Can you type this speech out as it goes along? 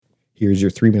Here's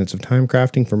your 3 minutes of time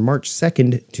crafting for March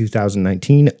 2nd,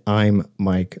 2019. I'm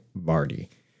Mike Vardy.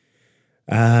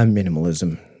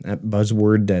 Minimalism, that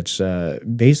buzzword that's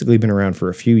basically been around for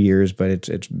a few years, but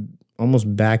it's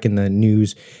almost back in the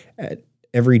news at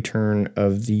every turn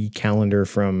of the calendar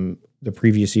from the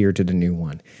previous year to the new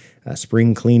one.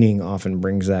 Spring cleaning often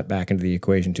brings that back into the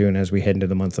equation too, and as we head into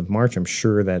the month of March, I'm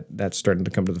sure that that's starting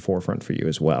to come to the forefront for you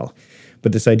as well.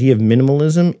 But this idea of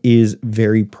minimalism is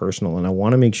very personal, and I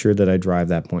want to make sure that I drive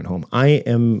that point home. I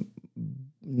am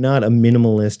not a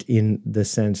minimalist in the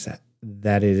sense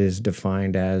that it is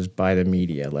defined as by the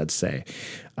media, let's say.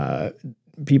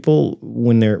 People,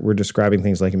 when we're describing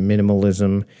things like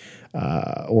minimalism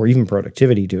or even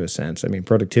productivity to a sense, I mean,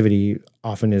 productivity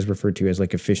often is referred to as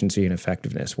like efficiency and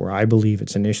effectiveness, where I believe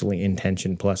it's initially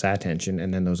intention plus attention,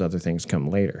 and then those other things come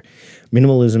later.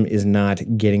 Minimalism is not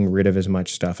getting rid of as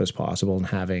much stuff as possible and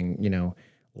having,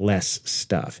 less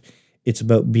stuff. It's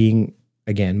about being,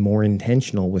 again, more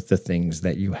intentional with the things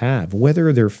that you have,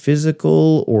 whether they're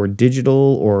physical or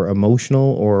digital or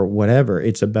emotional or whatever.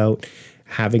 It's about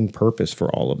having purpose for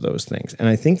all of those things. And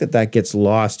I think that gets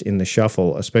lost in the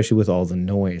shuffle, especially with all the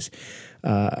noise.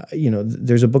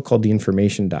 There's a book called The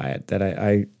Information Diet that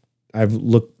I've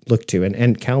looked to,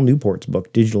 and Cal Newport's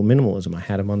book, Digital Minimalism. I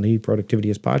had him on the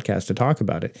Productivityist podcast to talk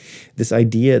about it. This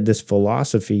idea, this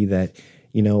philosophy that,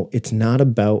 it's not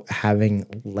about having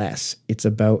less. It's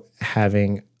about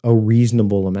having a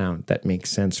reasonable amount that makes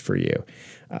sense for you.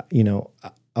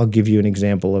 I'll give you an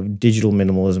example of digital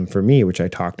minimalism for me, which I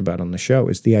talked about on the show,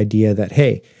 is the idea that,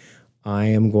 hey, I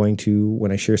am going to,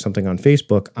 when I share something on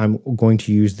Facebook, I'm going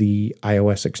to use the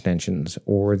iOS extensions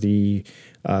or the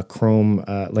Chrome,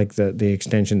 like the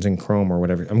extensions in Chrome or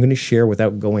whatever. I'm going to share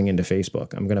without going into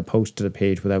Facebook. I'm going to post to the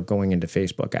page without going into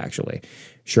Facebook, actually.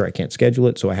 Sure, I can't schedule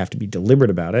it, so I have to be deliberate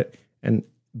about it.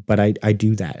 But I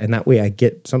do that. And that way I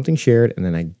get something shared and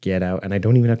then I get out and I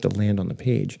don't even have to land on the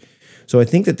page. So I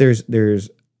think that there's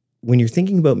when you're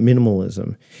thinking about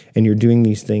minimalism and you're doing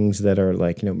these things that are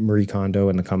like, Marie Kondo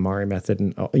and the KonMari method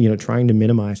and, trying to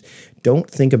minimize, don't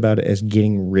think about it as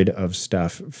getting rid of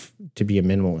stuff to be a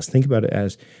minimalist. Think about it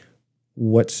as,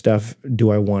 what stuff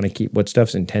do I want to keep? What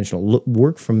stuff's intentional?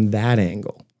 Work from that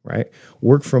angle, right?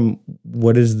 Work from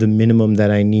what is the minimum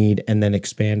that I need and then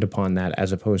expand upon that,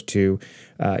 as opposed to,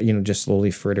 just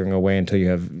slowly frittering away until you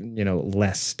have,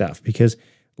 less stuff, because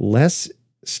less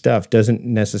stuff doesn't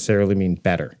necessarily mean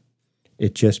better.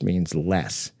 It just means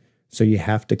less. So you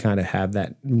have to kind of have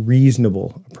that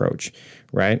reasonable approach,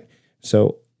 right?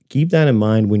 So keep that in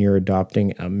mind when you're adopting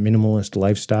a minimalist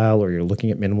lifestyle or you're looking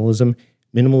at minimalism.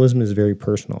 Minimalism is very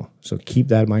personal. So keep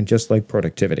that in mind, just like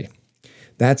productivity.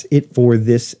 That's it for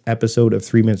this episode of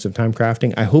 3 Minutes of Time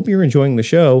Crafting. I hope you're enjoying the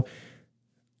show.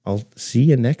 I'll see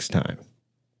you next time.